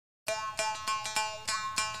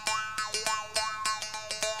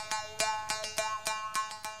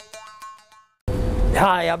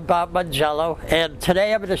Hi, I'm Bob Mongello, and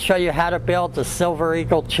today I'm going to show you how to build the Silver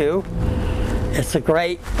Eagle 2. It's a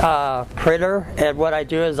great printer, and what I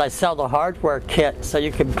do is I sell the hardware kit so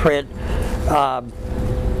you can print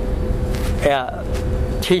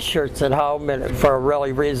t-shirts at home and for a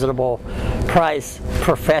really reasonable price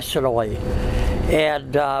professionally.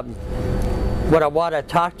 And what I want to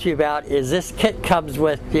talk to you about is this kit comes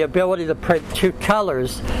with the ability to print 2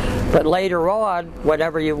 colors, but later on,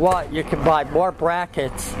 whenever you want, you can buy more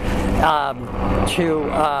brackets to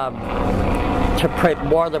print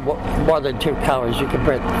more than 2 colors. You can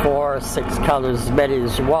print 4 or 6 colors, as many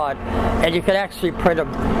as you want, and you can actually print them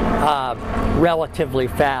relatively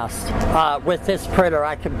fast. With this printer,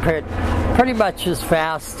 I can print pretty much as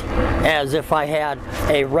fast as if I had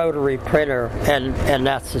a rotary printer, and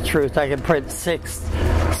that's the truth. I can print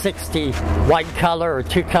 60 one color or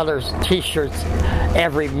 2 colors t-shirts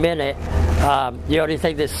every minute. The only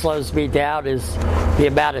thing that slows me down is the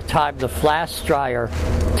amount of time the flash dryer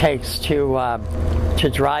takes to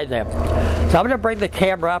dry them. So I'm going to bring the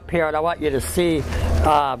camera up here, and I want you to see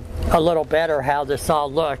a little better how this all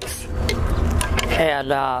looks, and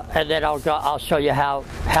then I'll show you how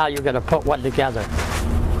you're going to put one together.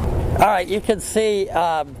 All right, you can see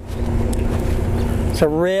it's a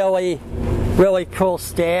really cool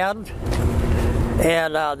stand,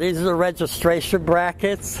 and these are the registration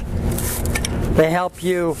brackets. They help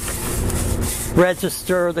you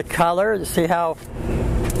register the color. You see how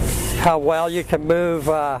well you can move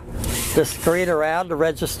the screen around to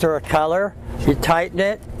register a color. You tighten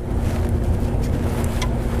it,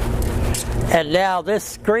 and now this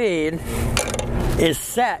screen is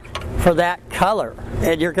set for that color,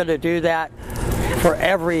 and you're going to do that for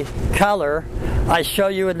every color. I show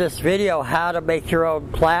you in this video how to make your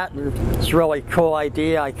own platen. It's a really cool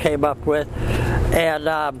idea I came up with, and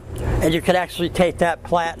you can actually take that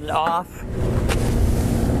platen off,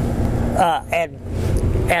 and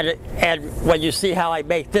when you see how I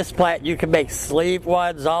make this platen, you can make sleeve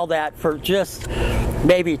ones, all that, for just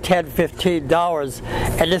maybe $10–15,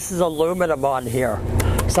 and this is aluminum on here,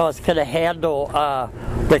 so it's going to handle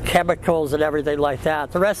the chemicals and everything like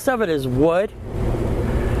that. The rest of it is wood,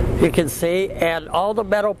 you can see, and all the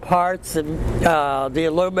metal parts and the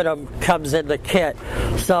aluminum comes in the kit.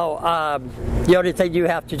 So the only thing you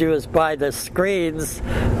have to do is buy the screens,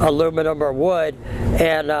 aluminum or wood,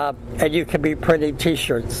 and you can be printing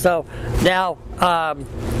t-shirts. So now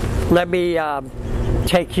let me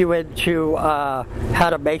take you into how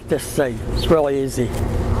to make this thing. It's really easy.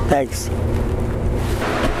 Thanks.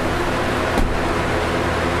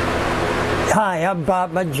 Hi, I'm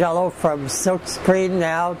Bob Mongello from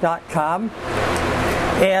SilkScreenNow.com,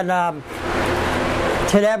 and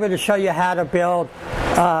today I'm going to show you how to build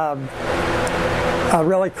a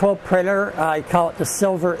really cool printer. I call it the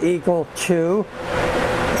Silver Eagle 2,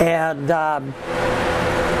 and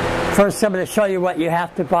first I'm going to show you what you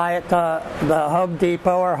have to buy at the Home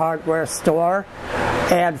Depot or hardware store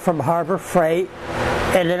and from Harbor Freight,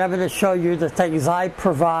 and then I'm going to show you the things I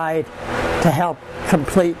provide to help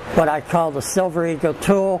complete what I call the Silver Eagle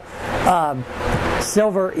tool,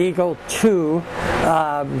 Silver Eagle 2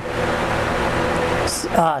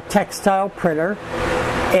 textile printer.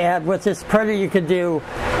 And with this printer you can do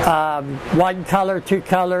 1 color, 2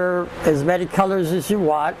 color, as many colors as you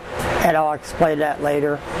want, and I'll explain that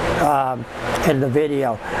later in the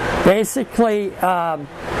video. Basically,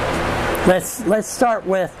 let's start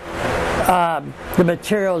with the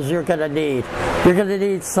materials you're going to need. You're going to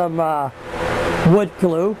need some wood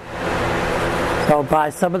glue, so buy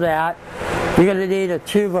some of that. You're going to need a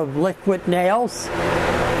tube of liquid nails,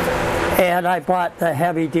 and I bought the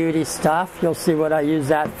heavy duty stuff. You'll see what I use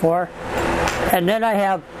that for. And then I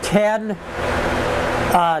have 10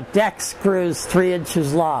 deck screws 3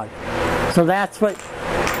 inches long. So that's what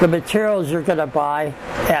the materials you're going to buy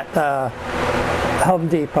at the Home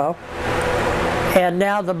Depot. And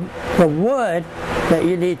now the wood that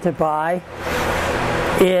you need to buy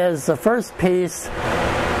is, the first piece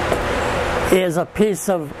is a piece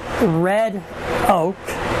of red oak,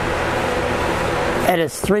 and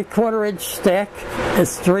it's 3/4 inch thick.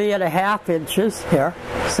 It's 3.5 inches. Here,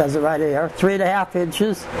 it says it right here, 3.5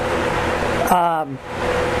 inches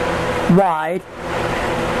wide,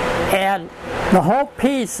 and the whole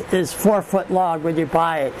piece is 4 foot long when you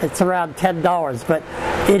buy it. It's around $10, but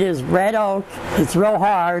it is red oak. It's real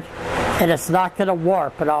hard, and it's not going to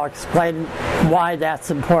warp, and I'll explain why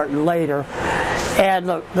that's important later. And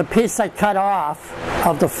the piece I cut off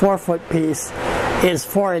of the 4 foot piece is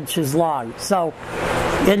 4 inches long. So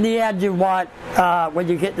in the end, you want, when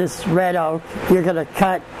you get this red oak, you're going to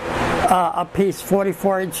cut a piece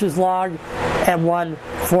 44 inches long and one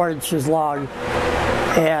 4 inches long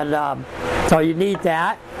And so you need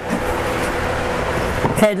that.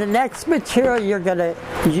 Okay, the next material you're going to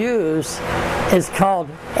use is called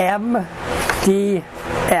MDF.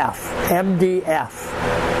 MDF.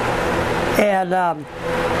 And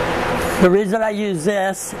the reason I use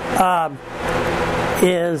this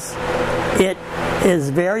is it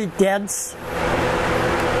is very dense,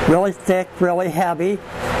 really thick, really heavy.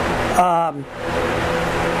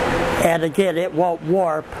 And again, it won't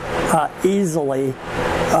warp easily.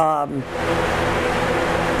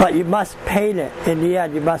 But you must paint it. In the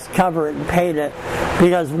end, you must cover it and paint it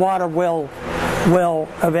because water will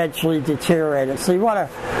eventually deteriorate it. So you want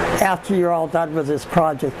to, after you're all done with this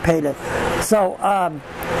project, paint it. So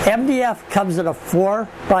MDF comes in a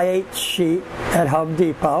 4x8 sheet at Home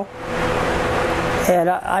Depot. And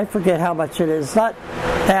I forget how much it is. Not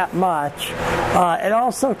that much. It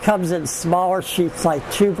also comes in smaller sheets like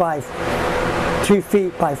 2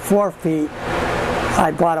 feet by 4 feet.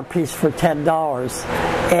 I bought a piece for $10.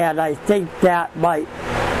 And I think that might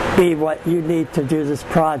be what you need to do this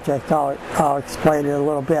project. I'll explain it a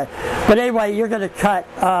little bit. But anyway, you're going to cut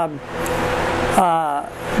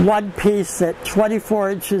one piece at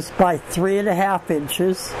 24 inches by 3.5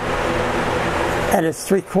 inches. And it's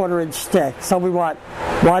 3/4 inch thick. So we want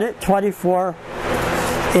one at 24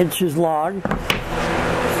 inches long,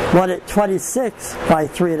 one at 26 by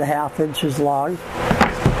 3.5 inches long,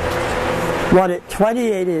 one at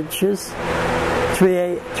 28 inches,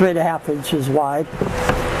 3.5 inches wide,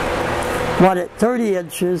 one at 30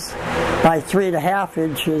 inches by 3.5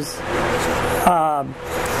 inches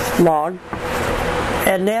long,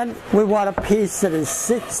 and then we want a piece that is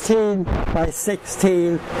 16 by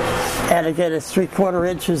 16, and again it's 3/4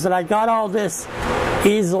 inches, and I got all this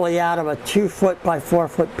easily out of a 2 foot by 4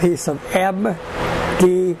 foot piece of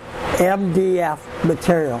MDF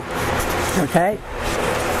material. Okay?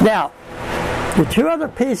 Now, the two other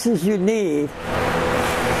pieces you need,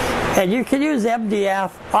 and you can use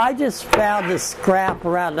MDF. I just found this scrap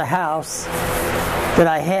around the house that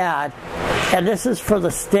I had, and this is for the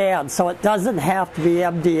stand, so it doesn't have to be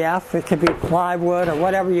MDF. It can be plywood or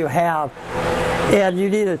whatever you have. And you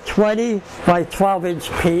need a 20 by 12 inch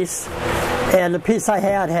piece. And the piece I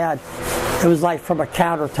had, it was like from a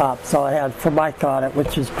countertop, so it had Formica on it,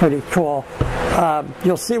 which is pretty cool.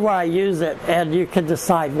 You'll see where I use it, and you can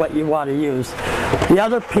decide what you want to use. The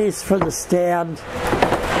other piece for the stand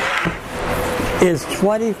is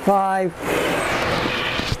 25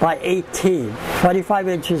 by 18, 25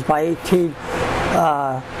 inches by 18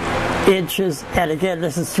 inches, and again,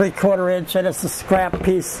 this is 3/4 inch, and it's a scrap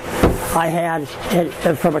piece I had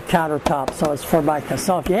from a countertop, so it's Formica.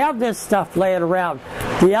 So if you have this stuff laying around,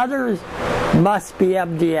 the others must be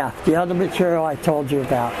MDF, the other material I told you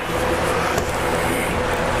about.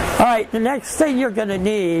 All right, the next thing you're going to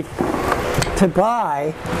need to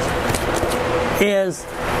buy is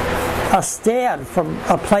a stand from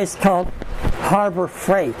a place called Harbor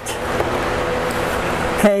Freight.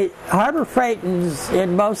 Okay, Harbor Freight is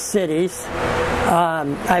in most cities.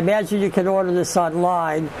 I imagine you can order this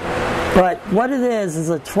online, but what it is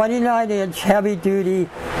a 29-inch heavy-duty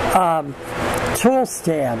tool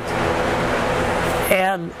stand,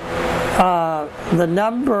 and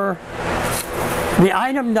the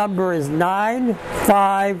item number is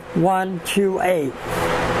 95128,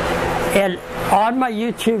 and on my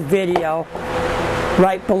YouTube video,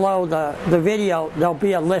 right below the video, there'll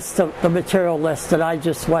be a list of the material list that I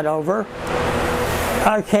just went over.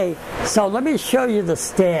 Okay, so let me show you the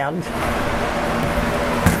stand.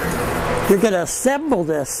 You're going to assemble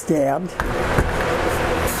this stand.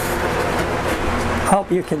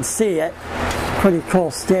 Hope you can see it. Pretty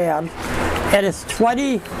cool stand. And it's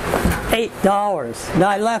 $28. Now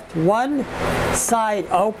I left one side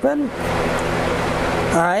open.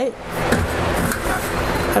 All right.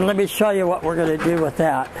 And let me show you what we're going to do with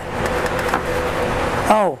that.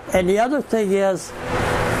 Oh, and the other thing is,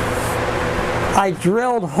 I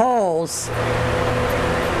drilled holes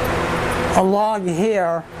along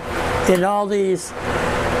here in all these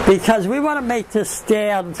because we want to make this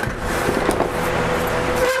stand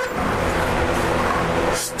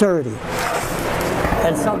sturdy.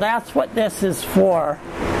 And so that's what this is for.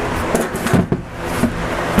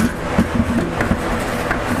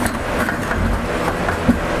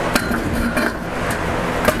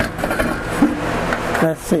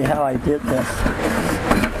 Let's see how I did this.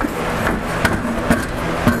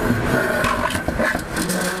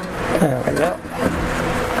 There we go.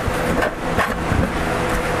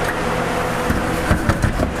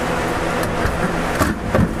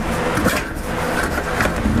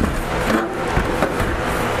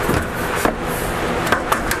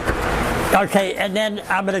 Okay, and then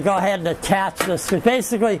I'm going to go ahead and attach this. So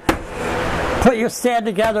basically, put your stand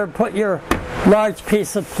together, put your large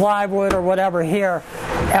piece of plywood or whatever here,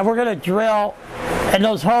 and we're going to drill, and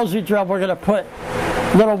those holes we drill, we're going to put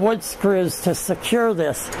little wood screws to secure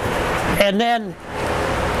this. And then,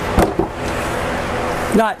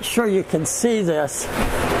 not sure you can see this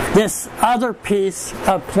other piece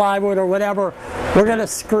of plywood or whatever, we're going to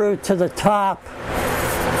screw to the top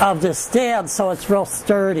of the stand so it's real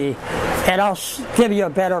sturdy. And I'll give you a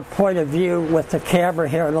better point of view with the camera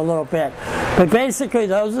here in a little bit. But basically,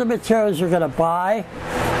 those are the materials you're going to buy,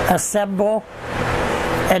 assemble,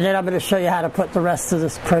 and then I'm going to show you how to put the rest of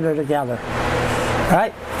this printer together. All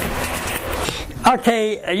right?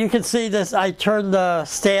 Okay, you can see this. I turned the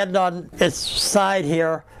stand on its side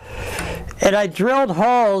here, and I drilled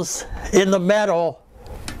holes in the metal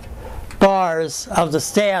bars of the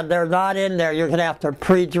stand. They're not in there. You're going to have to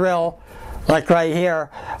pre-drill, like right here,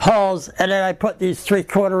 holes, and then I put these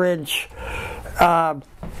 3/4 inch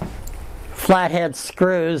flathead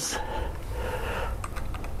screws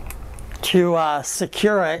to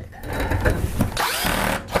secure it.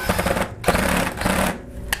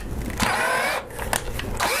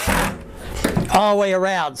 All the way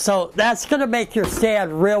around. So that's going to make your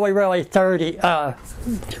stand really, really sturdy.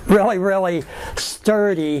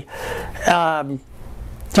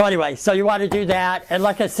 So anyway, so you want to do that. And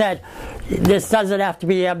like I said, this doesn't have to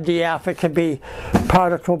be MDF. It could be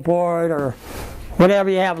particle board or whatever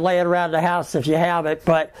you have laying around the house if you have it,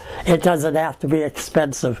 but it doesn't have to be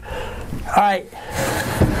expensive. All right.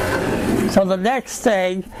 So the next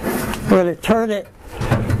thing, we're going to turn it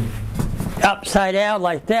upside down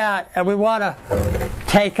like that, and we want to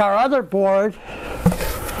take our other board,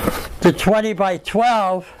 the 20 by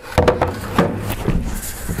 12,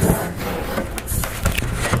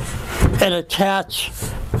 and attach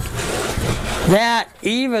that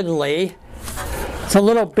evenly. It's a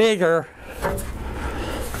little bigger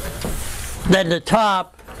than the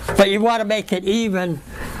top, but you want to make it even.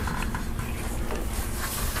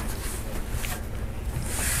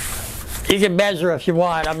 You can measure if you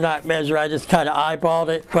want. I'm not measuring, I just kind of eyeballed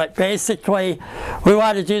it. But basically, we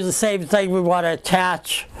want to do the same thing. We want to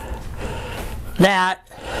attach that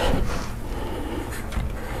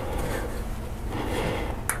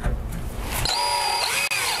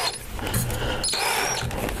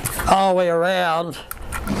all the way around.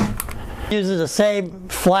 Using the same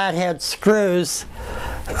flathead screws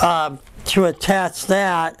to attach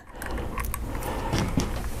that.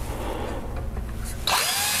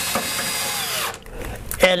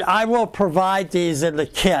 And I will provide these in the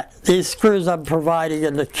kit. These screws I'm providing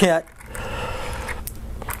in the kit.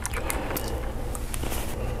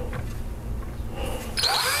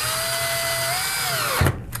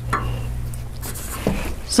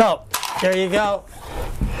 So, there you go.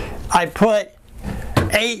 I put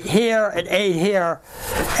 8 here and 8 here.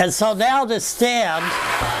 And so now the stand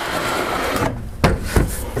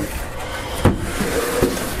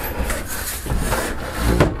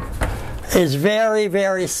is very,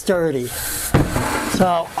 very sturdy.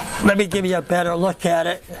 So let me give you a better look at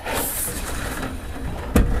it.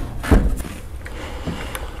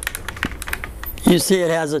 You see it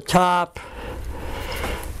has a top.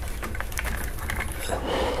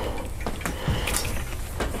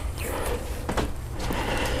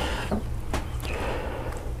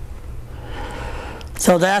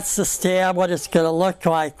 So that's the stand, what it's going to look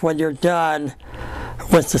like when you're done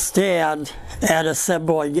with the stand and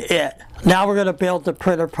assembling it. Now we're going to build the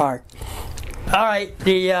printer part. All right,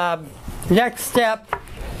 the next step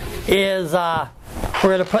is we're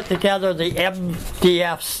going to put together the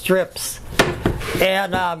MDF strips.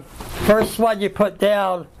 And first one you put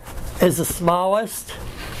down is the smallest.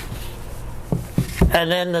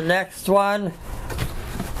 And then the next one,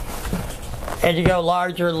 and you go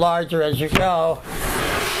larger and larger as you go.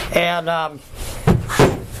 And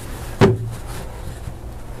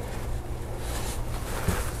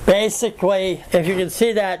basically, if you can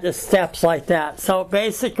see that, the steps like that. So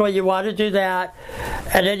basically you want to do that,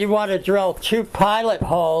 and then you want to drill 2 pilot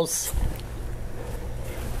holes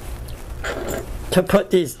to put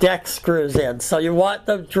these deck screws in. So you want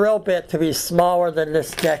the drill bit to be smaller than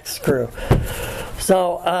this deck screw.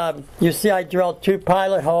 So you see I drilled 2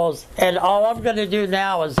 pilot holes, and all I'm going to do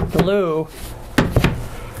now is glue,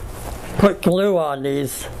 put glue on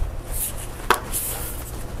these.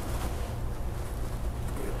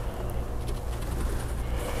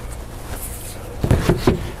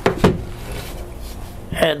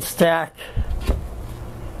 And stack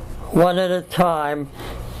one at a time.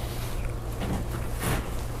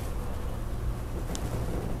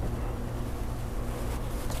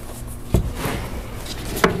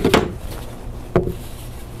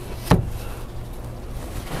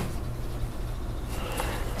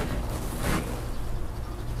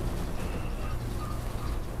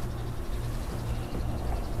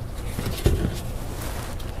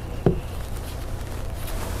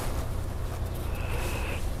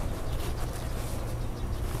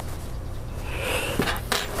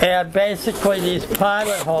 And basically these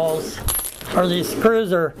pilot holes, or these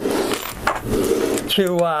screws, are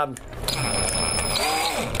to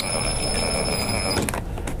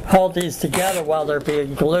hold these together while they're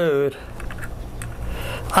being glued.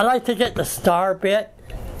 I like to get the star bit.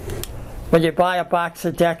 When you buy a box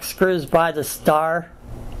of deck screws, buy the star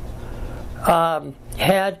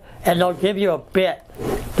head, and they'll give you a bit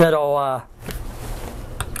that'll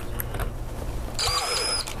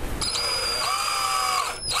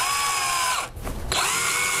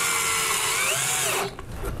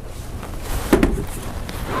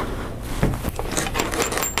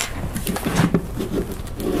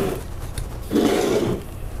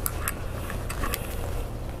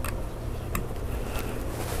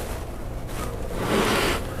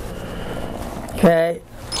okay.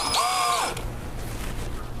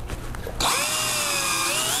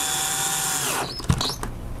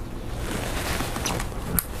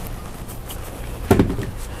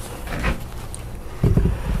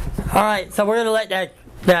 All right, so we're going to let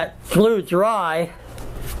that glue dry.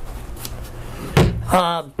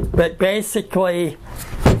 But basically,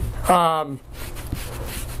 that's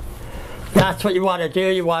what you want to do.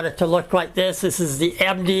 You want it to look like this. This is the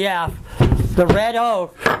MDF. The red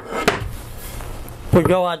oak, we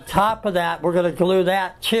go on top of that. We're going to glue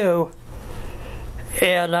that too.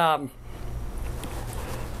 And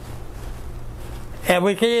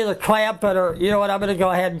we can either clamp it, or, you know what, I'm going to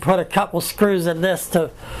go ahead and put a couple screws in this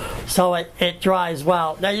so it dries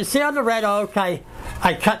well. Now you see on the red oak, I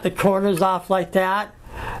cut the corners off like that.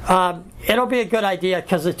 It'll be a good idea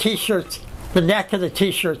because the neck of the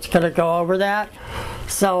t-shirt's going to go over that.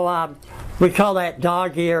 So we call that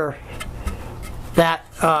dog ear, that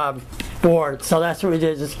board. So that's what we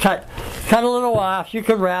did, just cut a little off. You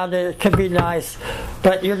can round it, it can be nice.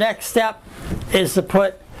 But your next step is to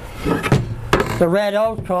put the red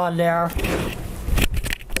oak on there.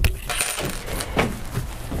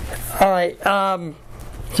 Alright,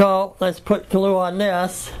 so let's put glue on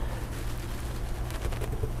this.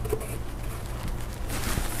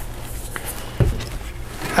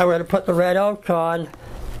 I'm going to put the red oak on.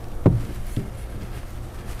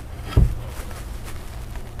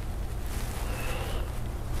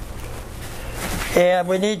 And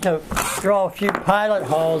we need to drill a few pilot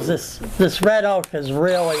holes. This red oak is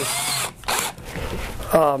really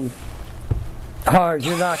hard.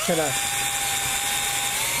 You're not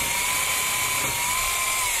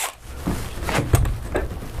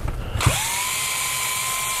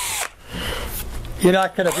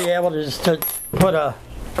gonna be able to just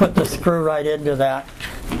put the screw right into that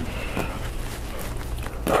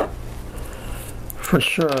for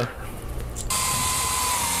sure.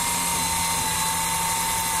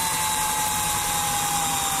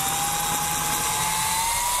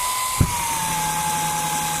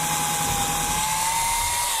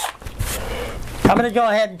 I'm going to go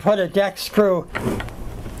ahead and put a deck screw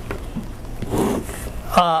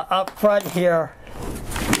up front here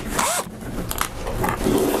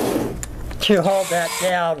to hold that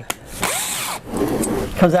down,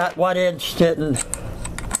 because that 1 inch didn't.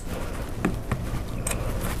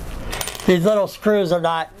 These little screws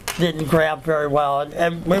didn't grab very well,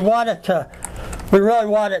 and we really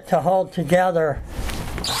want it to hold together.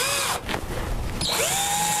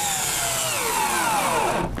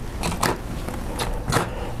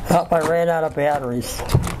 Oh, I ran out of batteries.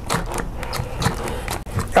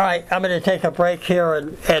 Alright, I'm going to take a break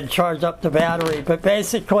here and charge up the battery. But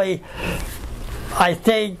basically, I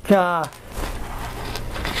think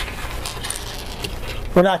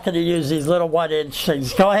we're not going to use these little 1 inch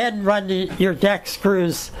things. Go ahead and run your deck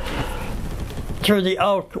screws through the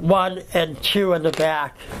oak 1 and 2 in the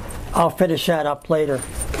back. I'll finish that up later.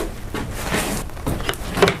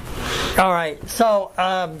 Alright, so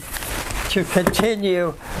to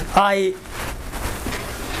continue, I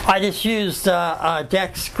just used a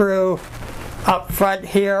deck screw up front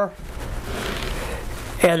here,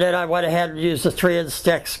 and then I went ahead and used a 3-inch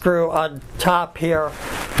deck screw on top here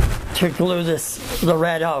to glue the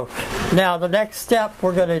red oak. Now the next step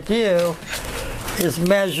we're going to do is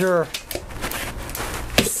measure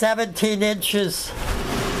 17 inches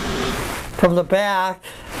from the back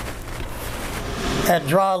and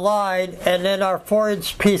draw a line, and then our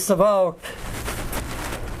 4-inch piece of oak,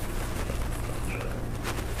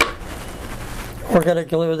 we're going to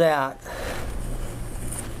glue that.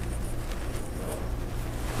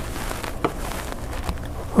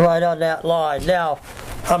 Right on that line. Now,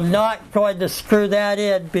 I'm not going to screw that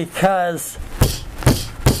in because,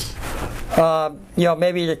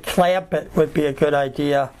 maybe to clamp it would be a good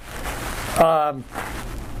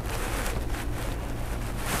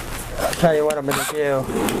tell you what I'm going to do.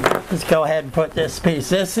 Let's go ahead and put this piece.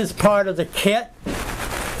 This is part of the kit.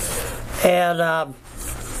 And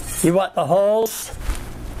you want the holes,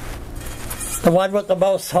 the one with the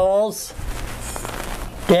most holes,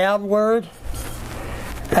 downward.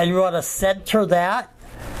 And you want to center that.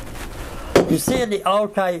 You see in the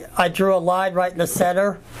oak, I drew a line right in the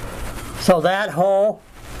center. So that hole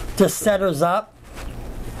just centers up.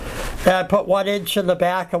 And I put 1 inch in the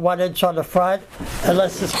back and 1 inch on the front. And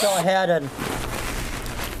let's just go ahead and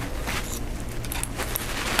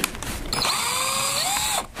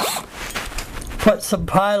put some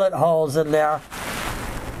pilot holes in there.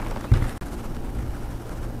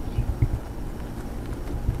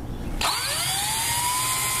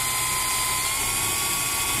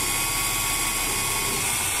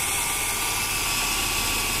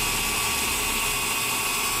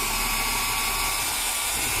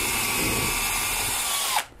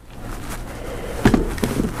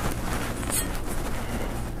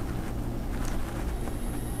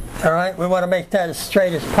 All right, we want to make that as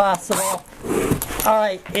straight as possible. All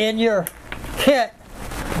right, in your kit,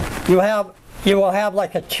 you will have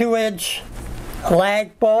like a 2-inch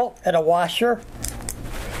lag bolt and a washer.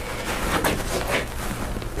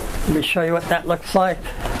 Let me show you what that looks like.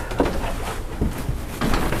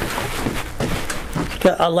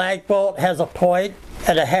 A lag bolt has a point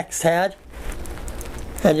and a hex head,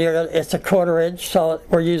 and it's a 1/4 inch, so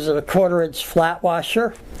we're using a 1/4 inch flat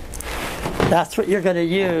washer. That's what you're going to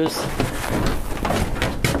use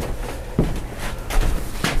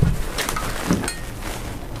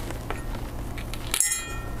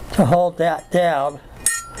to hold that down.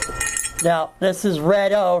 Now, this is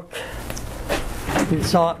red oak, and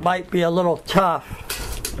so it might be a little tough.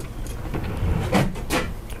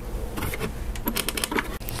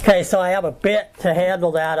 Okay, so I have a bit to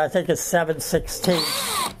handle that. I think it's 7/16.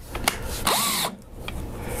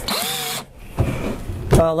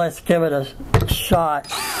 Well, let's give it a shot.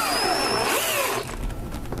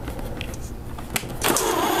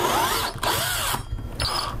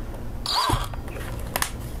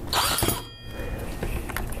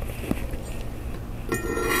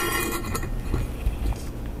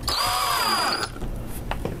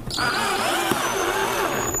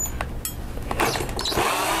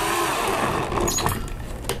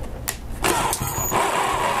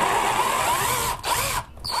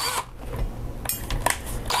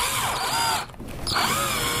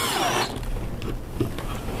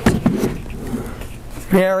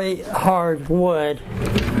 Very hard wood.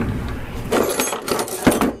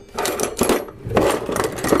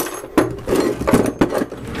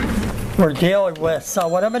 We're dealing with. So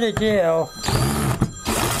what I'm going to do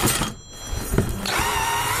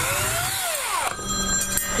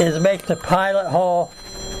is make the pilot hole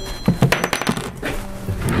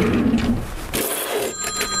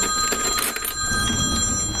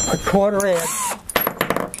a 1/4 inch.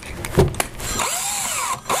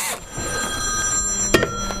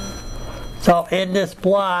 So in this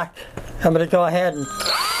block, I'm going to go ahead and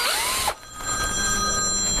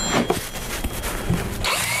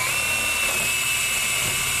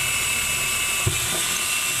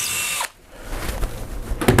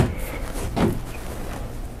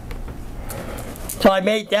I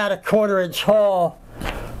made that a 1/4 inch hole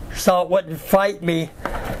so it wouldn't fight me.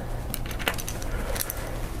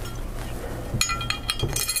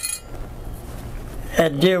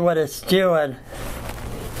 And do what it's doing.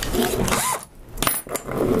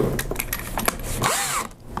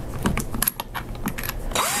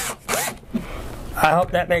 I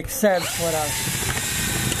hope that makes sense what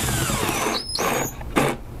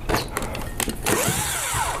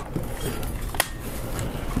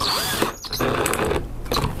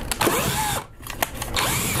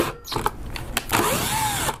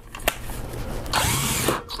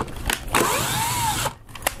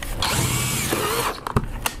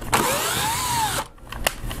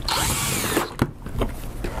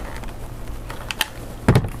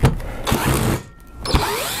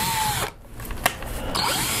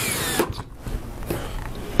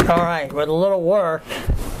Alright, with a little work,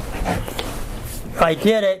 I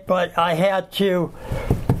did it, but I had to,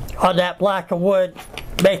 on that block of wood,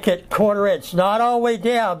 make it 1/4 inch, not all the way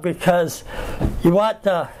down, because you want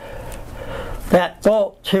that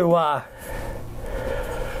bolt to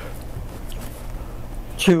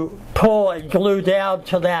pull and glue down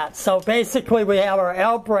to that. So basically we have our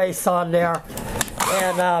L brace on there,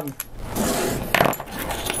 and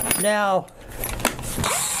now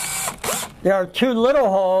there are 2 little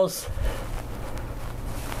holes.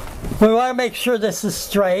 We want to make sure this is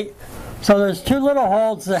straight. So there's 2 little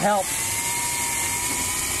holes to help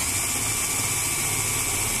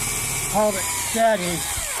hold it steady.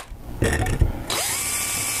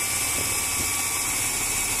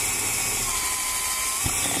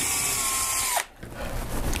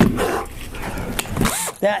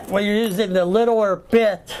 that we're using the littler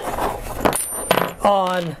bit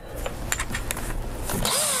on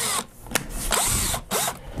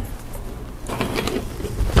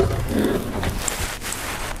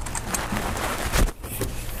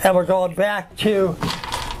and we're going back to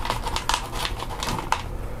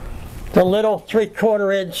the little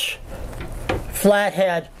 3/4 inch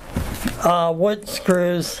flathead wood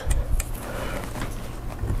screws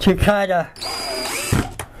to kind of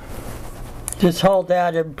just hold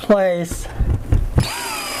that in place.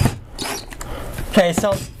 Okay,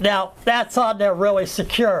 so now that's on there really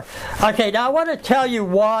secure. Okay, now I want to tell you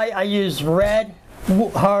why I use red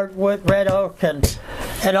hardwood, red oak, and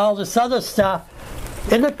all this other stuff.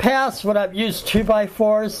 In the past, when I've used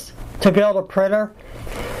 2x4s to build a printer,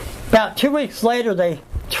 about 2 weeks later they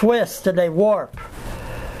twist and they warp.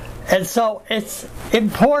 And so it's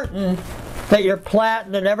important that your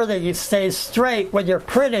platen and everything stays straight. When you're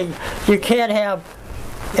printing, you can't have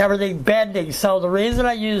everything bending. So the reason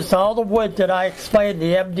I used all the wood that I explained,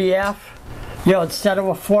 the MDF, instead of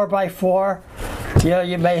a 4x4,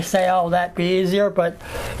 you may say, oh, that'd be easier, but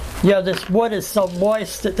this wood is so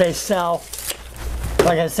moist that they sell.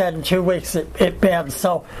 Like I said, in 2 weeks it bends.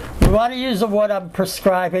 So you want to use the wood I'm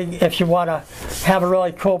prescribing if you want to have a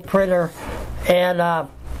really cool printer, and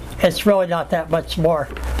it's really not that much more.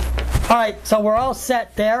 Alright, so we're all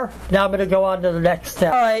set there. Now I'm going to go on to the next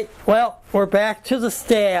step. Alright, well, we're back to the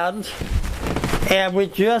stand, and we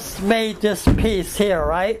just made this piece here,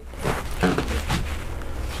 right?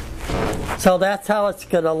 So that's how it's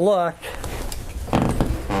going to look.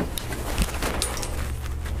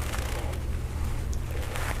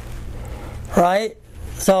 Right?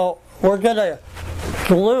 So we're going to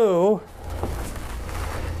glue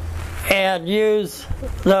and use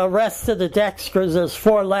the rest of the deck screws. There's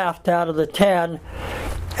 4 left out of the 10.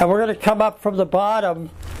 And we're going to come up from the bottom,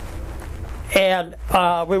 and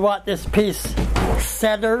we want this piece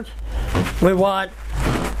centered. We want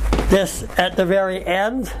this at the very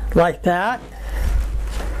end, like that.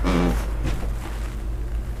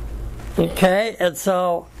 Okay, and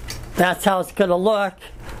so that's how it's going to look.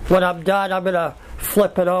 When I'm done, I'm going to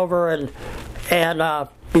flip it over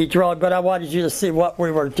and be drilling, but I wanted you to see what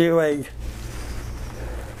we were doing.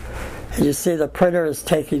 And you see the printer is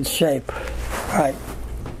taking shape.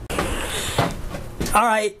 All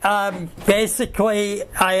right, basically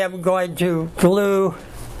I am going to glue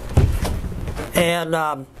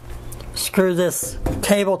and screw this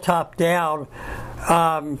tabletop down,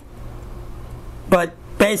 but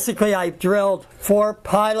basically I drilled 4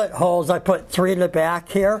 pilot holes. I put 3 in the back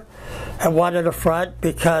here and 1 in the front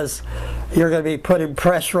because you're going to be putting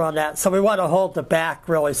pressure on that. So we want to hold the back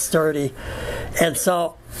really sturdy. And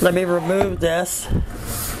so let me remove this.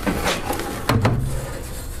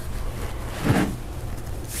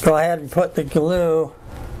 Go ahead and put the glue.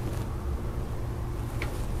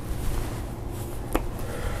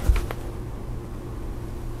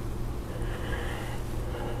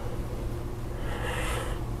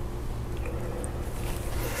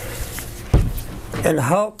 And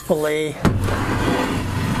hopefully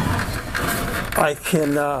I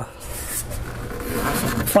can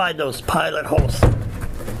find those pilot holes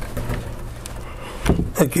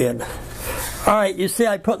again. Alright, you see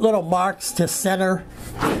I put little marks to center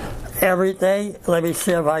everything. Let me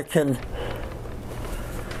see if I can.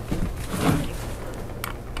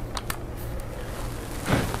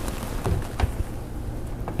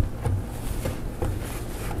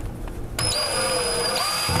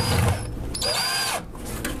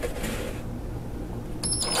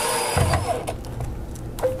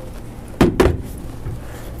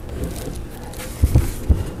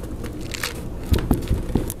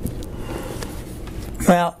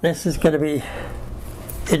 Well, this is going to be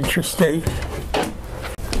interesting.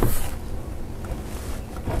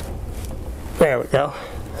 There we go.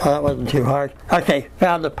 Oh, that wasn't too hard. Okay,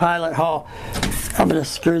 found the pilot hole. I'm going to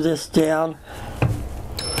screw this down.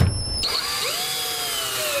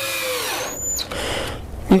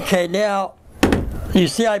 Okay, now you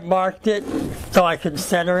see I marked it so I can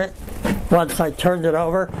center it once I turned it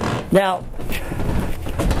over. Now,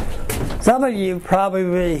 some of you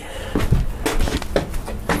probably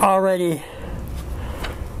already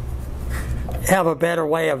have a better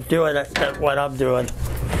way of doing it than what I'm doing.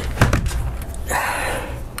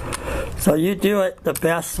 So you do it the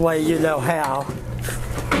best way you know how.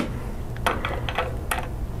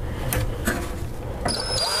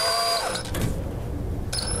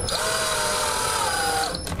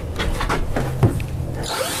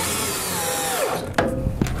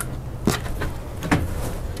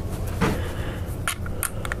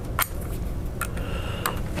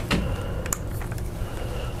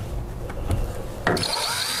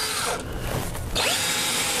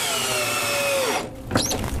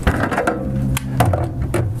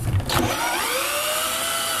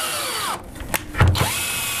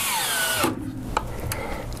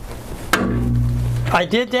 I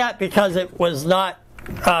did that because it was not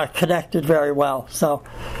connected very well, so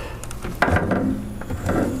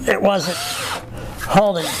it wasn't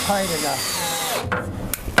holding tight enough.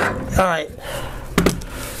 All right,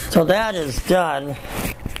 so that is done.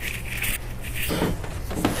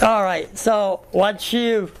 All right, so once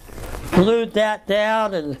you've glued that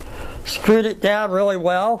down and screwed it down really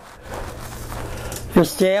well, your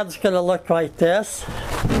stand's going to look like this.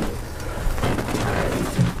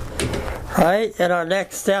 Right, and our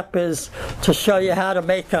next step is to show you how to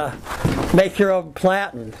make your own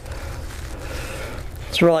platen.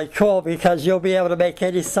 It's really cool because you'll be able to make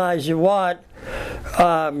any size you want.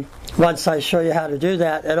 Once I show you how to do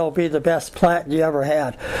that, it'll be the best platen you ever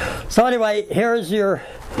had. So anyway, here's your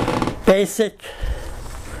basic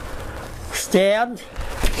stand.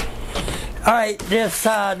 All right, this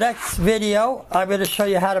next video, I'm going to show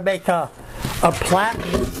you how to make a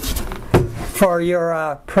platen for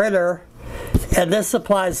your printer. And this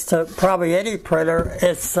applies to probably any printer.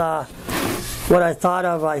 It's what I thought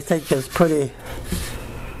of, I think, is pretty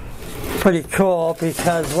cool,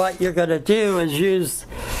 because what you're going to do is use,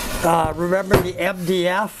 remember the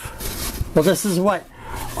MDF? Well, this is what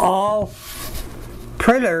all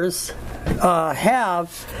printers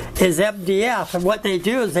have, is MDF, and what they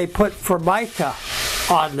do is they put Formica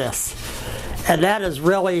on this, and that is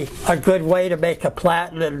really a good way to make a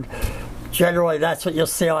platen, and generally that's what you'll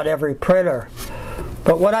see on every printer.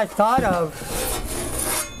 But what I thought of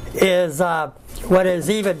is what is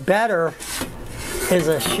even better is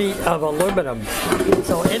a sheet of aluminum.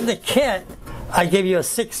 So in the kit, I give you a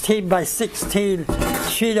 16 by 16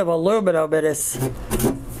 sheet of aluminum, and it's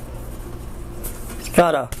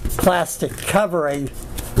got a plastic covering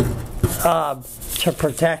to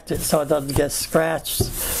protect it so it doesn't get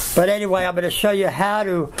scratched. But anyway, I'm going to show you how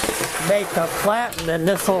to make a platen, and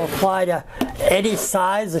this will apply to any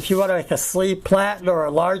size. If you want to make a sleeve platen or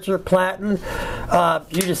a larger platen,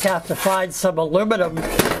 you just have to find some aluminum,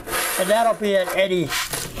 and that'll be at any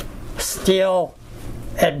steel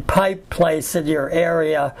and pipe place in your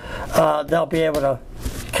area. They'll be able to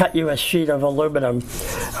cut you a sheet of aluminum.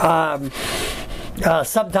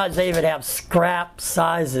 Sometimes they even have scrap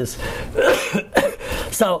sizes.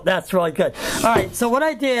 So that's really good. All right, so what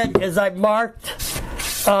I did is I marked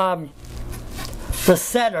the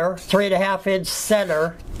center, 3.5 inch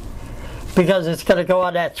center, because it's going to go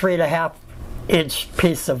on that 3.5 inch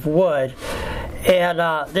piece of wood. And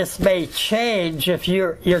this may change if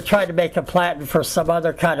you're trying to make a platen for some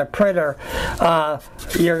other kind of printer.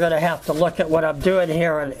 You're going to have to look at what I'm doing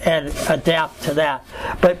here and adapt to that.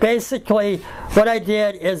 But basically, what I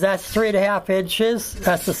did is that's 3.5 inches.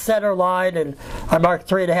 That's the center line, and I marked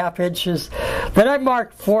 3.5 inches. Then I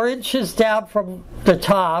marked 4 inches down from the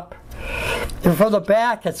top, and from the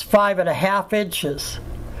back it's 5.5 inches.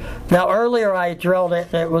 Now earlier I drilled it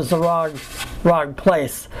and it was the wrong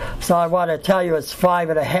place. So I want to tell you it's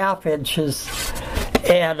 5.5 inches,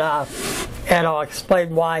 and I'll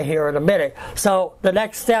explain why here in a minute. So the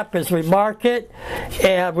next step is we mark it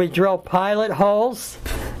and we drill pilot holes,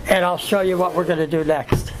 and I'll show you what we're going to do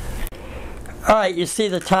next. Alright, you see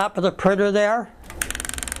the top of the printer there?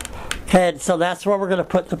 Okay, so that's where we're going to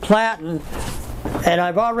put the platen. And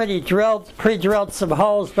I've already pre-drilled some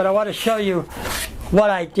holes, but I want to show you what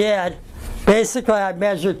I did. Basically, I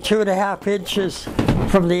measured 2.5 inches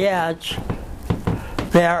from the edge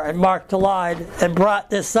there and marked a line and brought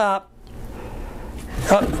this up.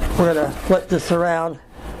 Oh, we're going to flip this around.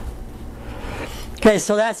 Okay,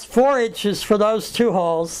 so that's 4 inches for those two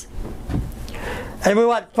holes. And we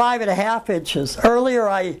want 5.5 inches. Earlier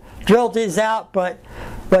I drilled these out, but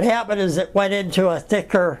what happened is it went into a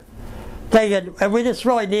thicker thing, and we just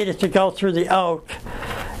really needed to go through the oak.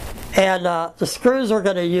 And the screws we're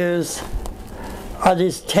going to use are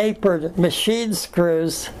these tapered machine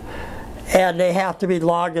screws, and they have to be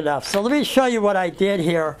long enough. So let me show you what I did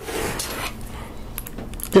here,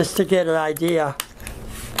 just to get an idea.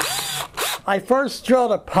 I first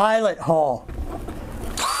drilled a pilot hole,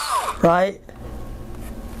 right?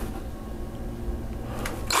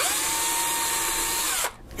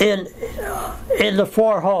 In the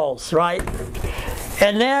 4 holes, right?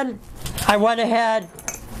 And then I went ahead.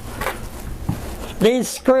 These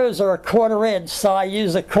screws are 1/4 inch, so I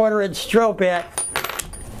use a 1/4 inch drill bit.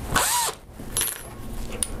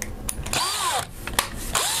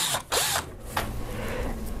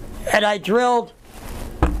 And I drilled,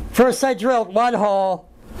 first I drilled one hole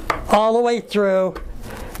all the way through,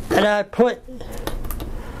 and I put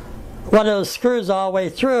one of those screws all the way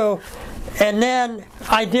through, and then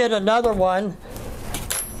I did another one,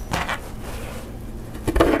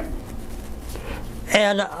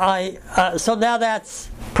 and so now that's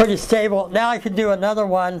pretty stable. Now I can do another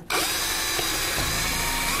one.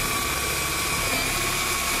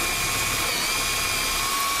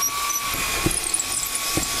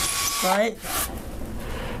 Right?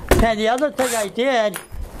 And the other thing I did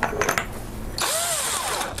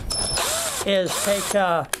is take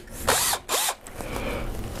a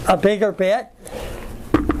bigger bit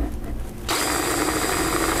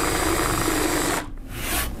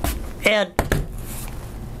and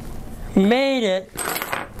made it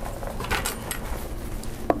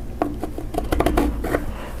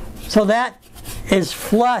so that is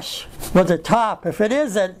flush with the top. If it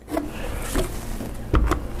isn't,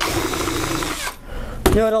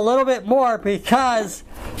 do it a little bit more because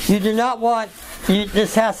you do not want,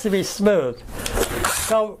 this has to be smooth.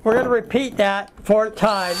 So we're going to repeat that 4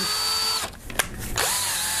 times.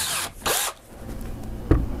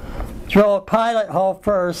 Drill a pilot hole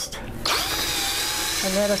first,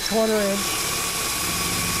 and then a 1/4 inch.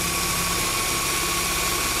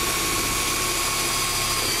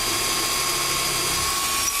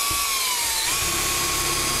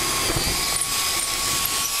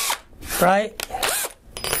 Right?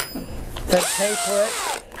 Then taper it.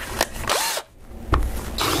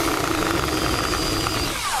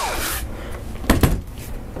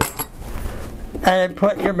 And then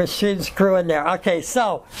put your machine screw in there. Okay,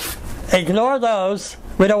 so ignore those.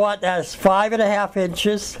 We don't want that. It's 5.5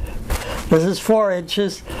 inches. This is 4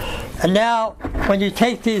 inches. And now, when you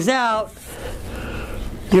take these out,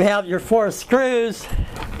 you have your 4 screws.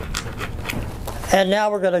 And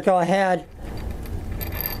now we're going to go ahead,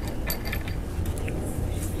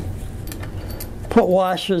 put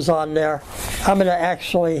washers on there. I'm going to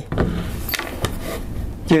actually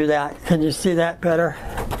do that. Can you see that better?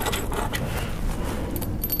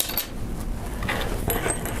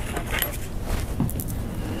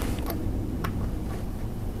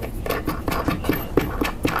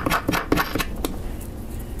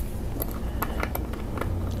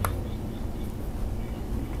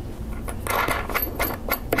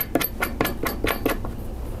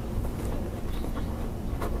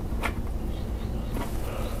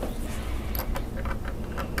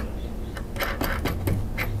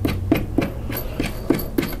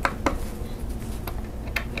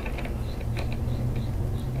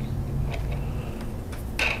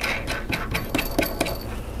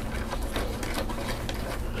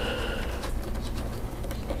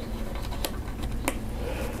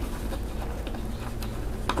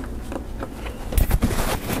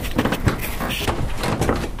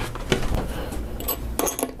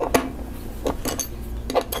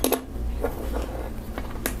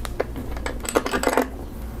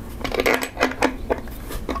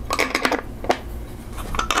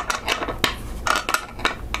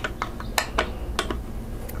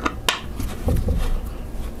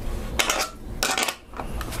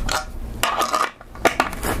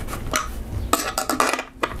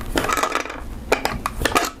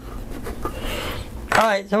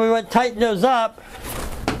 Alright, so we want to tighten those up,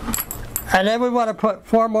 and then we want to put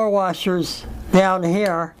 4 more washers down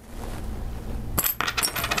here.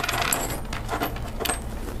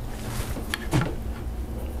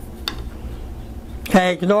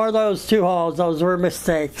 Okay, ignore those 2 holes. Those were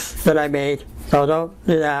mistakes that I made. So don't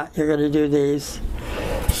do that. You're going to do these.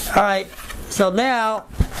 Alright, so now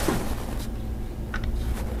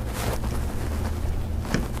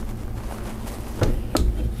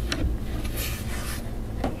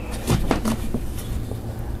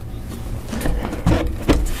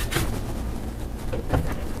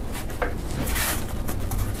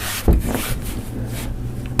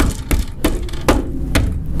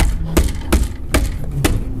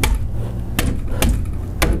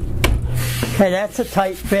okay, that's a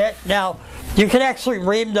tight fit. Now, you can actually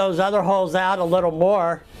ream those other holes out a little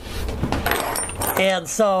more. And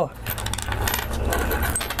so,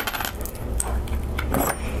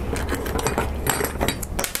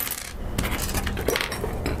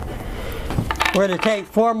 we're going to take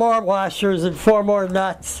 4 more washers and 4 more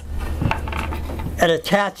nuts and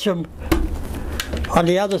attach them on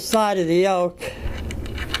the other side of the yoke.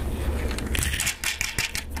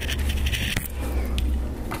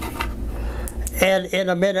 And in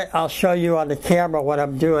a minute, I'll show you on the camera what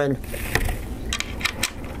I'm doing.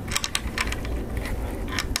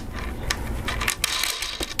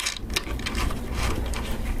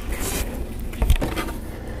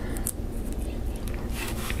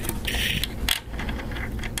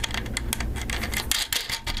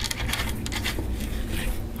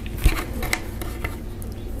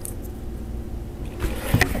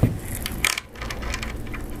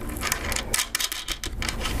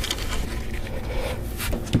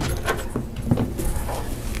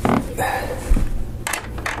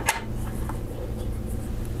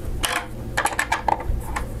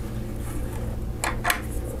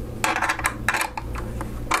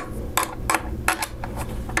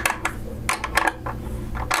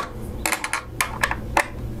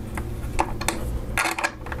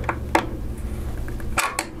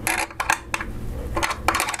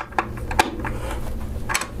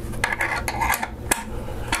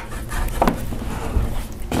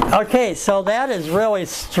 Okay, so that is really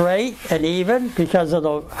straight and even because of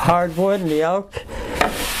the hardwood and the oak.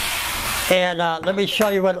 And let me show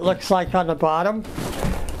you what it looks like on the bottom.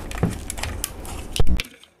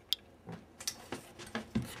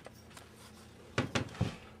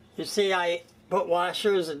 You see I put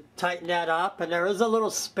washers and tighten that up, and there is a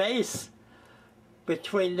little space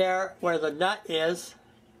between there where the nut is,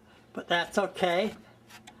 but that's okay.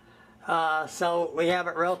 So we have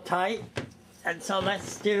it real tight, and so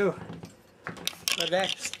let's do the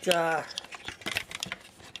next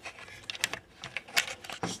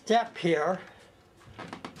step here.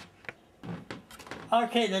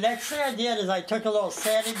 Okay, the next thing I did is I took a little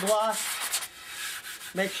sanding block,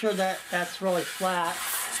 make sure that that's really flat.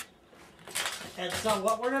 And so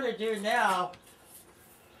what we're going to do now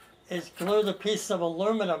is glue the piece of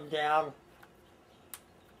aluminum down.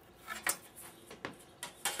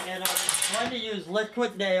 And I'm going to use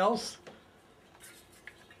liquid nails.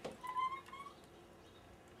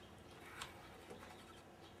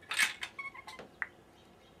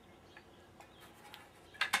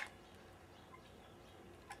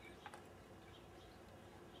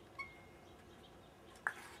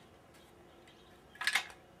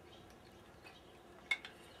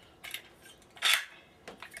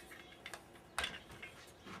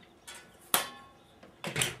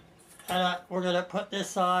 And we're going to put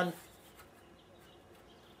this on.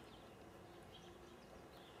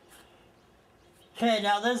 Okay,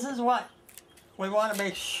 now this is what we want to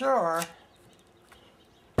make sure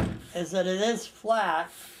is that it is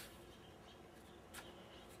flat.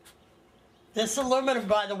 This aluminum,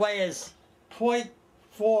 by the way, is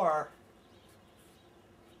 0.4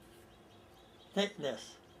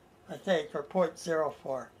 thickness, I think, or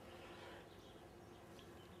 0.04.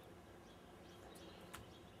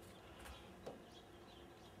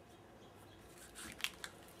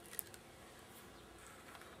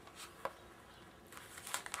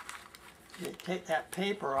 You take that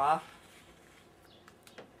paper off.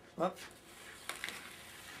 Whoops.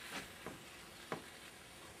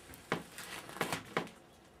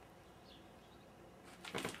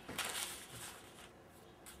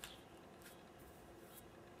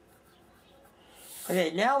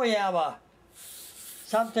 Okay, now we have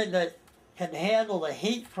something that can handle the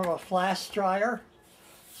heat from a flash dryer.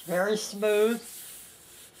 It's very smooth.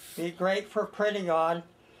 Be great for printing on.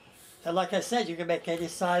 And like I said, you can make any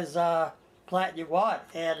size plat you want,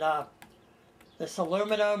 and this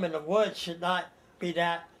aluminum and the wood should not be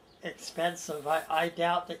that expensive. I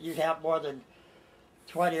doubt that you'd have more than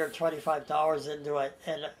 $20 or $25 into it,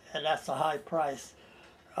 and that's a high price.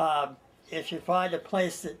 If you find a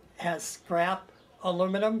place that has scrap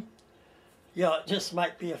aluminum, you know, it just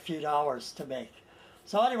might be a few dollars to make.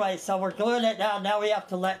 So anyway, so we're gluing it down. Now we have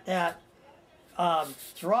to let that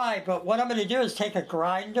dry, but what I'm going to do is take a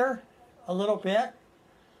grinder a little bit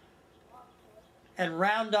and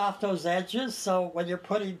round off those edges so when you're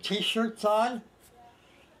putting t-shirts on,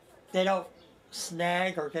 they don't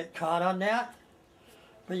snag or get caught on that.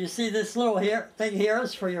 But you see this little thing here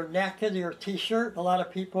is for your neck of your t-shirt. A lot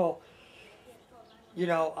of people, you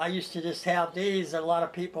know, I used to just have these, and a lot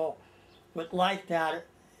of people would like that.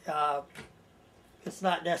 It's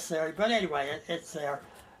not necessary, but anyway, it's there.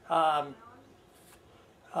 So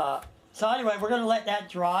anyway, we're going to let that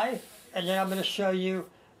dry, and then I'm going to show you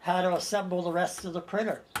how to assemble the rest of the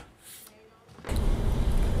printer.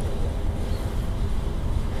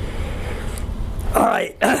 All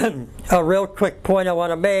right, a real quick point I want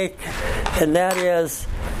to make, and that is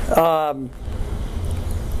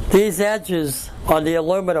these edges on the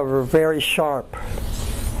aluminum are very sharp.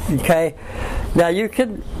 Okay, now you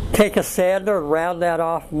can take a sander and round that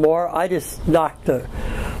off more. I just knocked the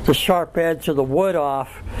sharp edge of the wood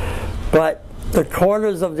off, but the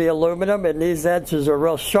corners of the aluminum and these edges are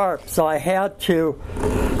real sharp, so I had to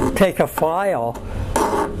take a file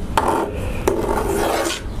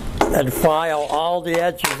and file all the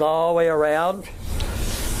edges all the way around.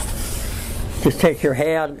 Just take your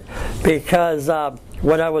hand, because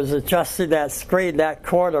when I was adjusting that screen, that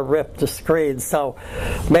corner ripped the screen. So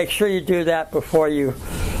make sure you do that before you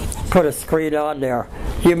put a screen on there.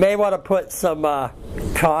 You may want to put some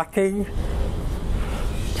caulking,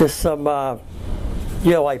 just some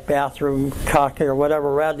you know, like bathroom caulking or whatever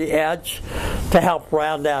around the edge to help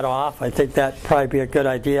round that off. I think that'd probably be a good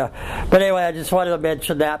idea. But anyway, I just wanted to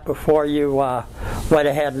mention that before you went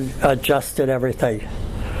ahead and adjusted everything.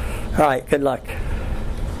 All right, good luck.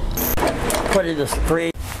 Putting the screen.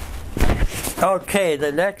 Okay,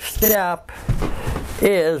 the next step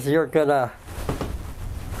is you're gonna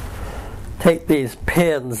take these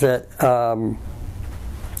pins that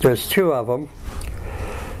there's two of them,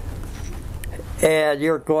 and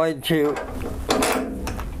you're going to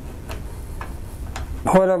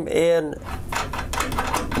put them in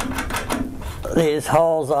these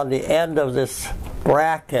holes on the end of this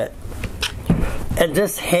bracket and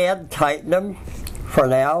just hand tighten them for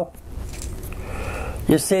now.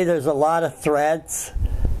 You see there's a lot of threads,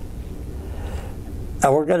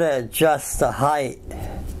 and we're going to adjust the height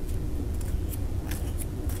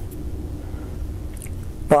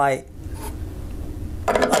by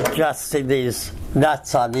adjusting these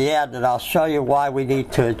nuts on the end, and I'll show you why we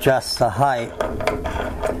need to adjust the height.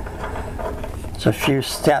 There's a few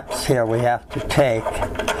steps here we have to take.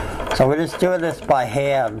 So we're just doing this by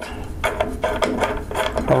hand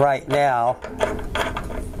for right now.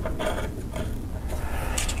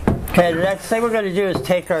 Okay, the next thing we're going to do is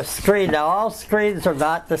take our screen. Now all screens are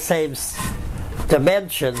not the same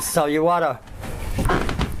dimensions, so you want to,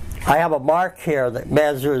 I have a mark here that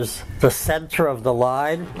measures the center of the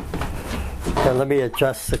line. And let me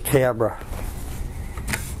adjust the camera.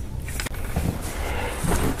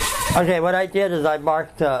 Okay, what I did is I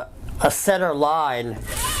marked a center line,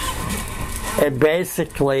 and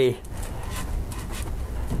basically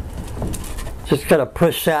just going to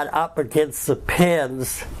push that up against the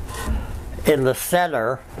pins in the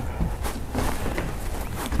center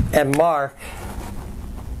and mark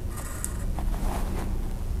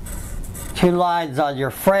 2 lines on your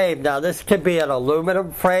frame. Now this could be an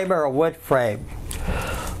aluminum frame or a wood frame.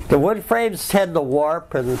 The wood frames tend to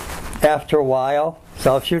warp and after a while,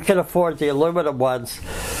 so if you can afford the aluminum ones,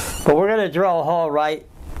 but we're going to drill a hole right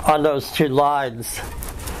on those 2 lines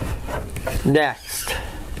next.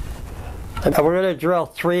 And we're going to drill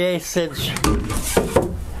 3/8 inch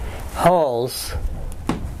holes.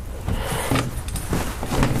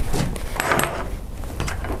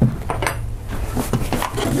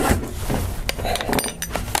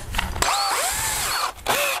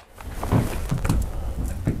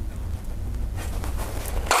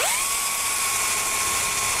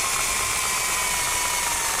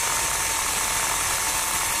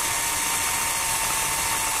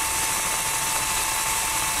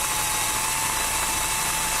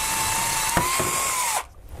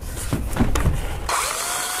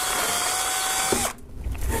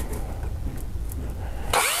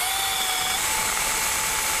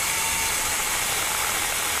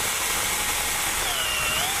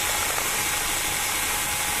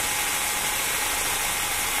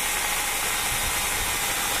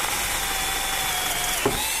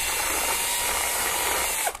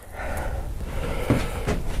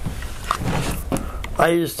 I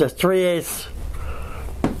used a 3/8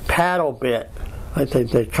 paddle bit, I think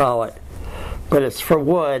they call it, but it's for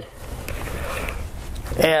wood.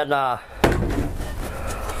 And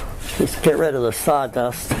just get rid of the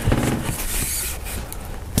sawdust.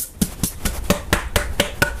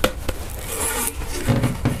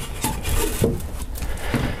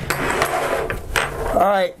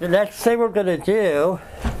 Alright, the next thing we're going to do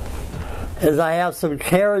is I have some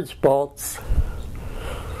carriage bolts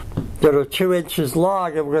that are 2 inches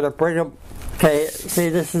long, and we're going to bring them, okay, see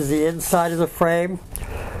this is the inside of the frame.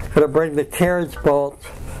 I'm going to bring the carriage bolt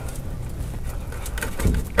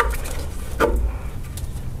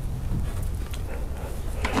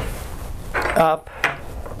up,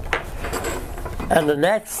 and the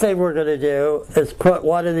next thing we're going to do is put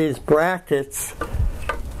one of these brackets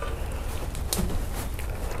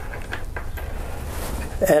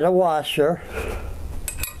and a washer,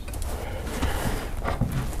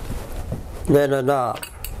 then a knob.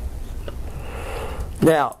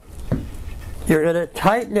 Now, you're going to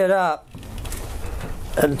tighten it up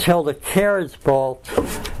until the carriage bolt,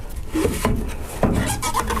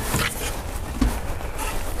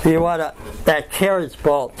 you want that carriage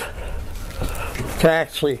bolt to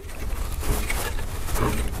actually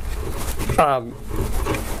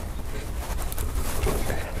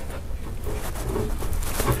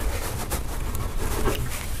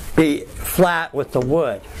be flat with the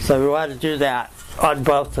wood. So we want to do that on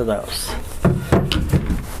both of those,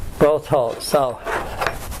 both holes. So,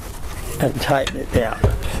 and tighten it down.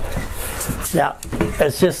 Now,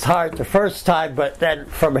 it's just hard the first time, but then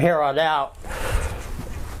from here on out,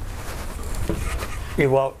 it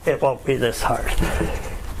won't be this hard.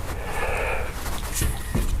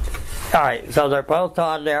 Alright, so they're both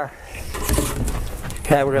on there.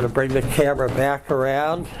 Okay, we're going to bring the camera back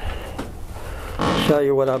around, show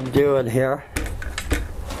you what I'm doing here.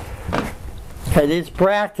 Okay, these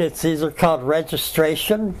brackets, these are called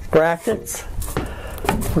registration brackets.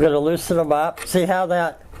 We're going to loosen them up. See how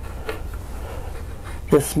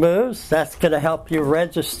this moves? That's going to help you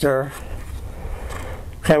register.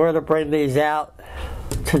 Okay, we're going to bring these out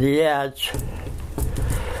to the edge.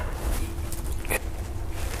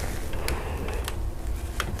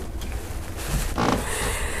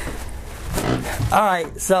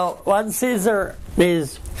 Alright, so once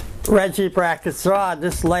these Reggie brackets are on,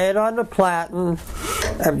 just lay it on the platen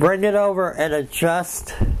and bring it over and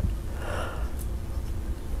adjust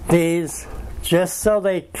these just so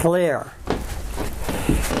they clear.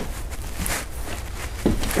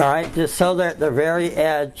 Alright, just so they're at the very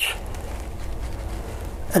edge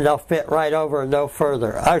and they'll fit right over and no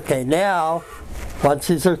further. Okay, now, once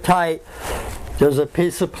these are tight, there's a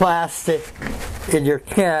piece of plastic in your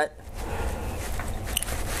kit.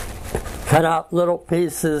 Cut out little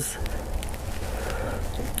pieces.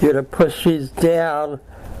 You're going to push these down.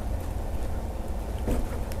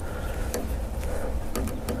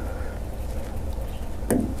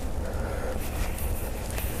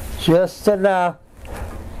 Just enough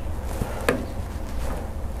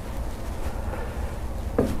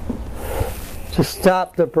to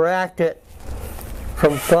stop the bracket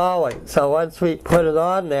from falling. So once we put it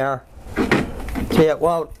on there, see, it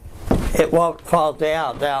won't fall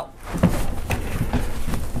down. Now,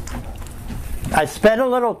 I spent a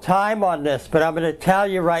little time on this, but I'm going to tell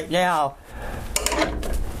you right now,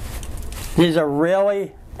 these are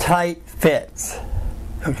really tight fits,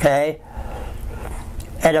 okay?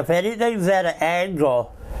 And if anything's at an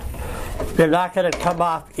angle, they're not going to come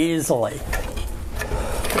off easily.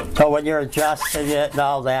 So when you're adjusting it and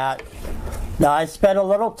all that. Now, I spent a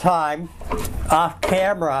little time off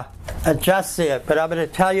camera adjusting it, but I'm going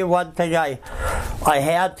to tell you one thing I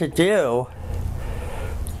had to do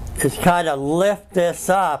is kind of lift this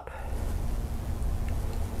up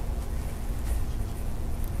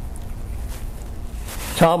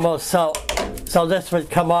to almost so this would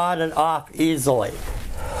come on and off easily.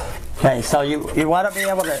 Okay, so you want to be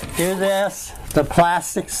able to do this. The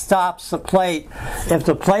plastic stops the plate. If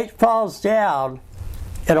the plate falls down,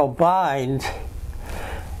 it'll bind,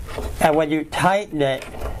 and when you tighten it,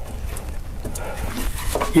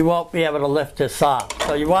 you won't be able to lift this off.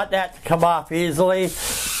 So you want that to come off easily,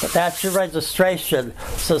 but that's your registration.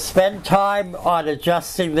 So spend time on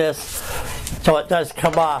adjusting this so it does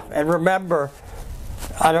come off. And remember,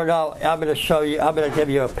 I don't know, I'm going to show you, I'm going to give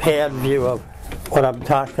you a pan view of what I'm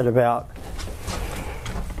talking about.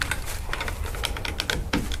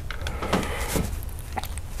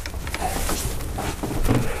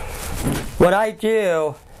 What I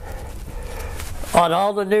do on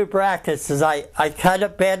all the new brackets is I kind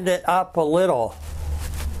of bend it up a little.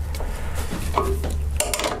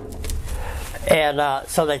 And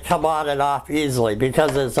so they come on and off easily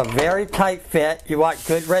because it's a very tight fit. You want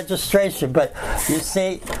good registration, but you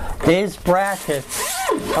see, these brackets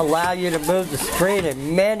allow you to move the screen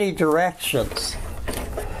in many directions.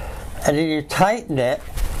 And then you tighten it,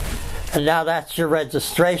 and now that's your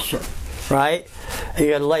registration, right? You're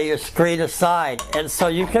going to lay your screen aside. And so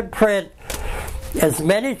you can print as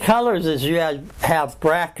many colors as you have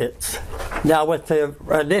brackets. Now with the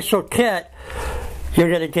initial kit, you're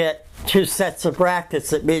going to get 2 sets of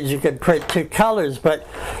brackets. It means you can print 2 colors, but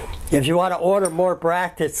if you want to order more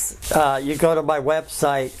brackets, you go to my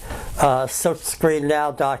website,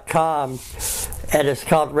 silkscreennow.com, and it's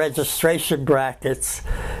called Registration Brackets,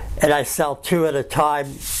 and I sell 2 at a time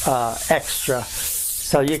extra.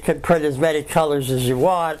 So you can print as many colors as you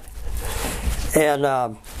want,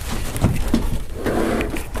 and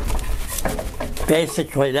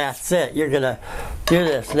basically that's it. You're going to do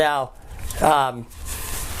this. Now,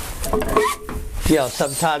 you know,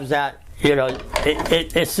 sometimes that, you know,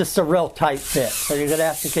 it's just a real tight fit, so you're going to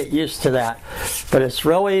have to get used to that. But it's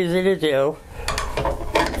real easy to do.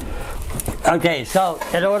 Okay, so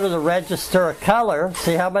in order to register a color,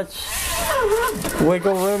 see how much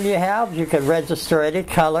wiggle room you have? You can register any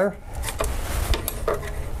color.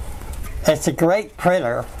 It's a great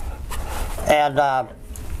printer, and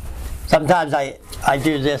sometimes I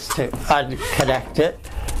do this to unconnect it.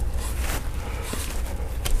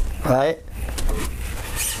 Right?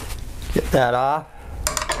 Get that off.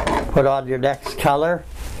 Put on your next color.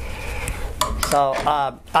 So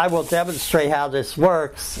I will demonstrate how this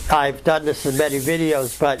works. I've done this in many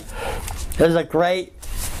videos, but there's a great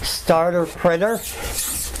starter printer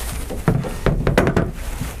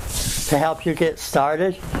to help you get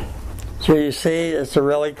started. So you see, it's a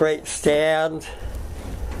really great stand.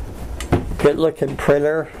 Good looking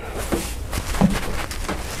printer.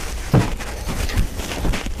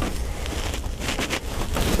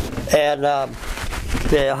 And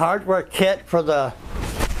the hardware kit for the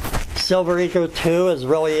Silver Ego 2 is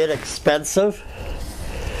really inexpensive.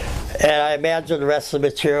 And I imagine the rest of the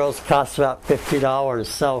materials cost about $50.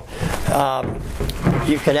 So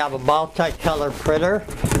you can have a multicolor printer.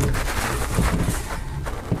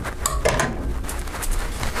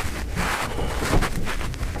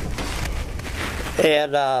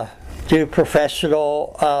 And do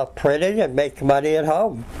professional printing and make money at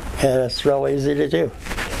home. And it's real easy to do.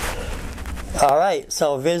 All right,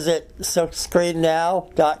 so visit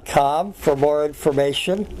silkscreennow.com for more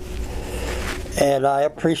information, and I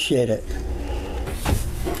appreciate it.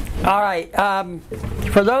 All right,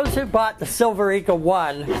 for those who bought the Silver Eagle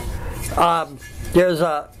 1, there's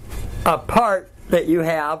a part that you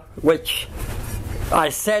have, which I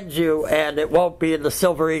send you, and it won't be in the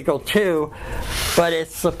Silver Eagle 2, but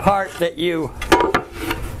it's the part that you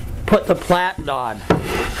put the platen on.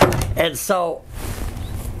 And so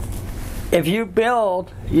if you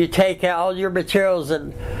build, you take all your materials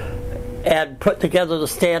and put together the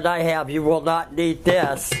stand I have, you will not need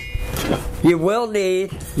this.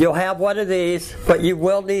 You'll have one of these, but you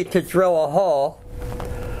will need to drill a hole.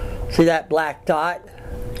 See that black dot?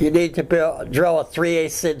 You need to drill a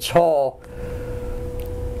 3/8 inch hole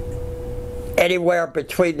anywhere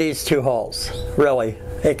between these two holes, really.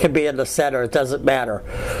 It could be in the center, it doesn't matter.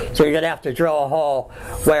 So you're going to have to drill a hole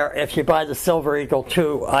where if you buy the Silver Eagle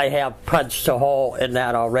 2, I have punched a hole in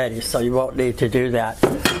that already, so you won't need to do that.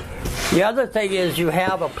 The other thing is you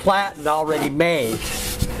have a platen already made.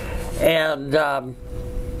 And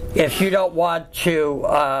if you don't want to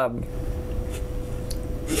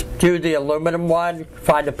do the aluminum one,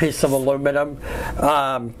 find a piece of aluminum,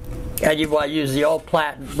 and you want to use the old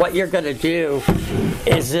platen, what you're going to do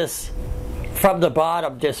is this, from the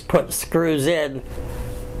bottom, just put screws in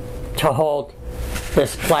to hold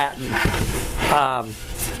this platen.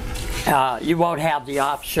 You won't have the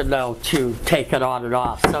option, though, to take it on and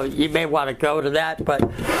off. So you may want to go to that, but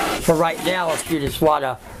for right now, if you just want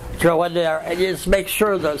to drill in there, and just make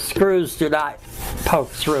sure the screws do not poke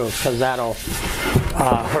through, because that'll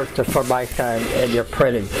hurt the Formica in your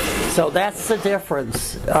printing. So that's the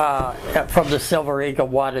difference from the Silver Eagle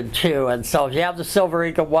 1 and 2. And so if you have the Silver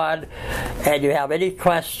Eagle 1 and you have any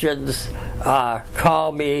questions,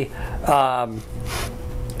 call me and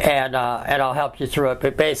I'll help you through it.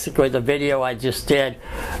 But basically the video I just did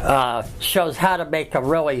shows how to make a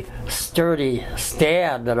really sturdy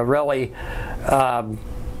stand, and a really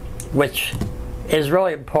which is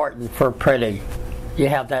really important for printing. You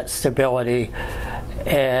have that stability.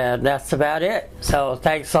 And that's about it. So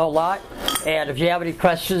thanks a lot. And if you have any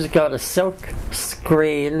questions, go to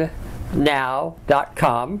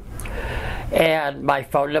silkscreennow.com. And my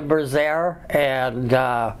phone number's there, and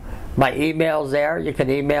my email's there. You can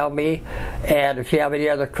email me. And if you have any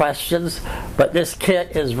other questions, but this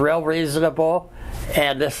kit is real reasonable,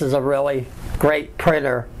 and this is a really great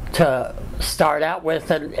printer to start out with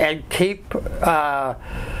and keep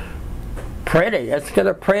printing. It's going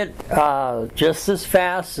to print just as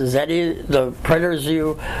fast as any of the printers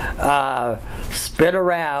you spin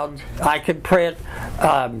around. I can print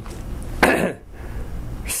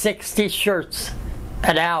 60 shirts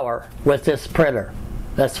an hour with this printer.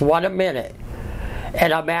 That's 1 a minute.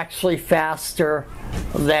 And I'm actually faster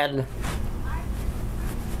than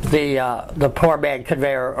the poor man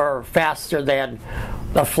conveyor, or faster than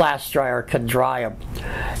the flash dryer can dry them.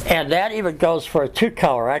 And that even goes for a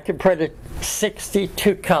 2-color. I can print a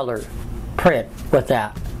 62 color print with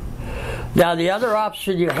that. Now the other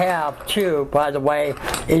option you have too, by the way,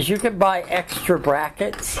 is you can buy extra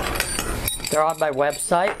brackets. They're on my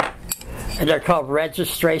website, and they're called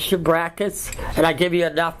registration brackets, and I give you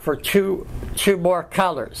enough for two more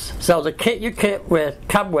colors. So the kit you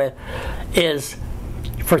come with is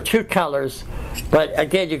for 2 colors, but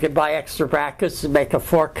again, you can buy extra brackets and make a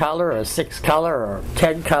 4-color or a 6-color or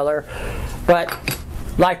 10-color. But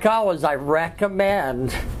like always, I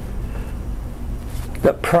recommend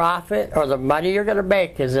the profit or the money you're going to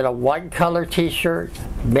make is in a 1-color t-shirt,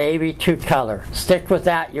 maybe 2-color. Stick with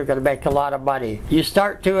that, you're going to make a lot of money. You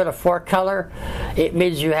start doing a 4-color, it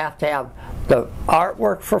means you have to have the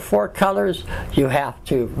artwork for 4 colors, you have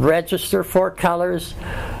to register 4 colors,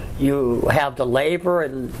 you have the labor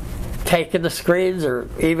and taking the screens, or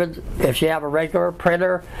even if you have a regular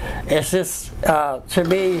printer. It's just, to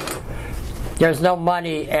me, there's no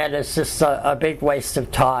money, and it's just a big waste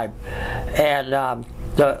of time. And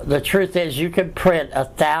the truth is, you can print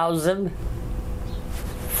 1,000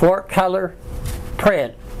 4-color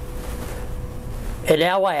print in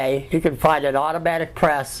LA. You can find an automatic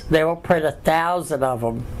press. They will print 1,000 of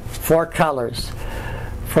them, 4 colors,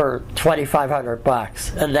 for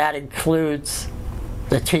 $2,500, and that includes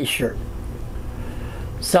the t-shirt.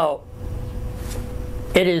 So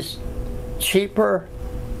it is cheaper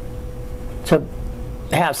to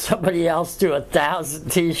have somebody else do 1,000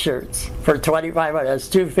 t-shirts for $2,500. That's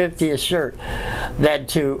 $250 a shirt, than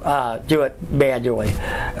to do it manually.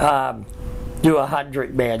 Do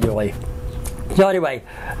 100 manually. So anyway,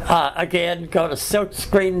 again, go to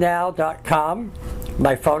silkscreennow.com.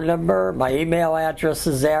 My phone number, my email address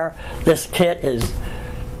is there. This kit is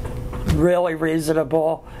really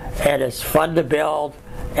reasonable and it's fun to build,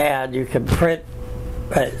 and you can print.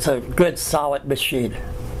 It's a good solid machine.